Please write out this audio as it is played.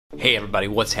Hey everybody,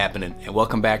 what's happening? And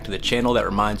welcome back to the channel that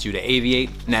reminds you to aviate,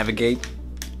 navigate,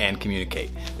 and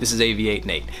communicate. This is Aviate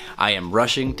Nate. I am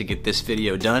rushing to get this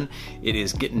video done. It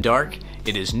is getting dark.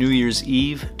 It is New Year's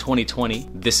Eve 2020.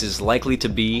 This is likely to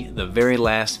be the very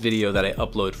last video that I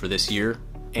upload for this year,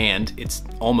 and it's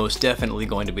almost definitely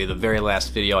going to be the very last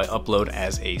video I upload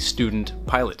as a student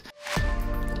pilot.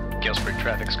 Gale Spring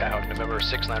traffic, Skyhawk November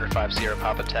 6905 Sierra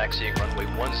Papa taxiing runway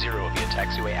 10 via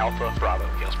taxiway Alpha Bravo,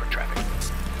 Gale Spring traffic.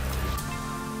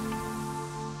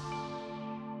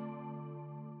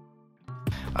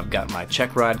 I've got my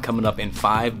check ride coming up in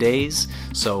 5 days,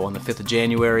 so on the 5th of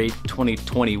January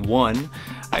 2021,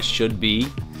 I should be,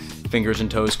 fingers and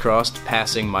toes crossed,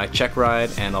 passing my check ride,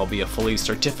 and I'll be a fully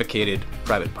certificated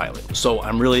private pilot. So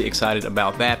I'm really excited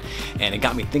about that, and it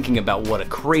got me thinking about what a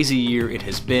crazy year it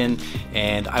has been.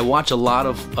 And I watch a lot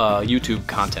of YouTube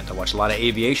content. I watch a lot of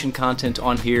aviation content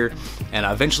on here, and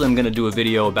eventually I'm going to do a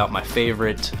video about my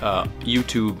favorite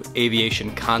YouTube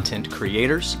aviation content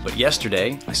creators. But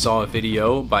yesterday I saw a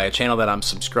video by a channel that I'm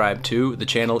subscribed to. The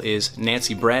channel is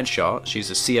Nancy Bradshaw.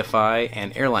 She's a CFI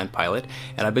and airline pilot,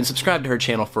 and I've been subscribed to her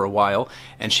channel for a while,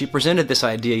 and she presented this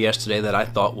idea yesterday that I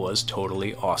thought was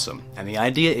totally awesome. And the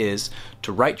idea is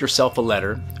to write yourself a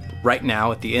letter right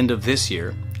now at the end of this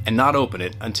year and not open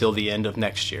it until the end of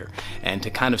next year, and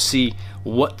to kind of see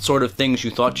what sort of things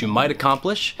you thought you might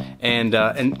accomplish, and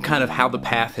kind of how the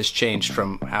path has changed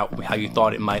from how you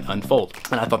thought it might unfold.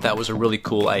 And I thought that was a really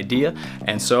cool idea,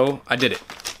 and so I did it.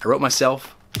 I wrote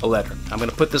myself a letter. I'm going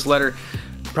to put this letter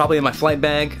probably in my flight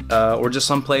bag, or just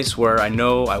someplace where I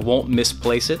know I won't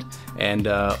misplace it, and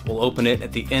we'll open it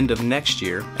at the end of next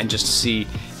year, and just to see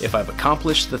if I've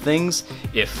accomplished the things,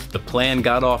 if the plan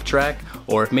got off track,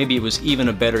 or if maybe it was even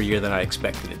a better year than I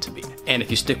expected it to be. And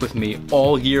if you stick with me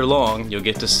all year long, you'll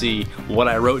get to see what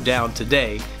I wrote down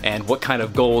today and what kind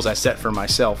of goals I set for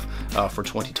myself for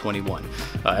 2021.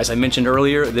 As I mentioned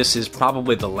earlier, this is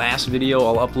probably the last video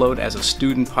I'll upload as a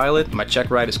student pilot. My check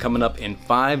ride is coming up in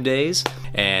 5 days,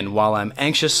 and while I'm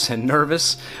anxious and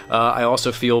nervous, I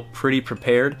also feel pretty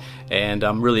prepared, and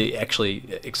I'm really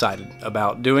actually excited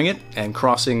about doing it and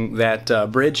crossing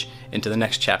that bridge into the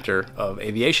next chapter of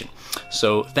aviation.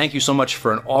 So thank you so much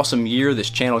for an awesome year. This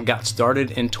channel got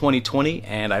started in 2020,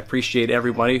 and I appreciate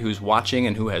everybody who's watching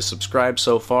and who has subscribed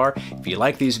so far. If you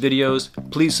like these videos,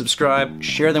 please subscribe,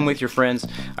 share them with your friends.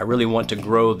 I really want to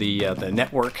grow the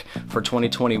network for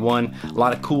 2021. A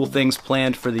lot of cool things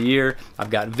planned for the year. I've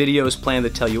got videos planned to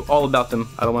tell you all about them.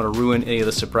 I don't want to ruin any of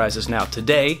the surprises now.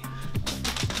 Today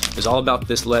is all about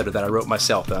this letter that I wrote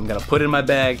myself that I'm going to put in my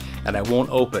bag and I won't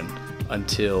open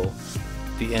until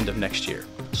the end of next year.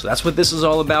 So that's what this is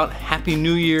all about. Happy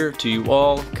New Year to you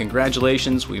all.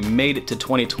 Congratulations, we made it to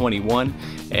 2021,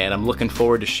 and I'm looking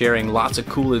forward to sharing lots of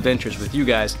cool adventures with you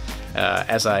guys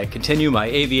as I continue my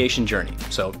aviation journey.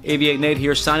 So Aviate Nate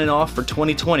here, signing off for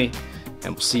 2020,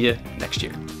 and we'll see you next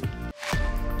year.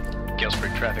 Gale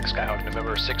Spring traffic, Skyhawk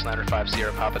November 6905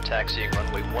 Sierra Papa taxiing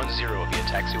runway 10 via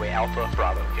taxiway Alpha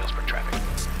Bravo, Gale Spring traffic.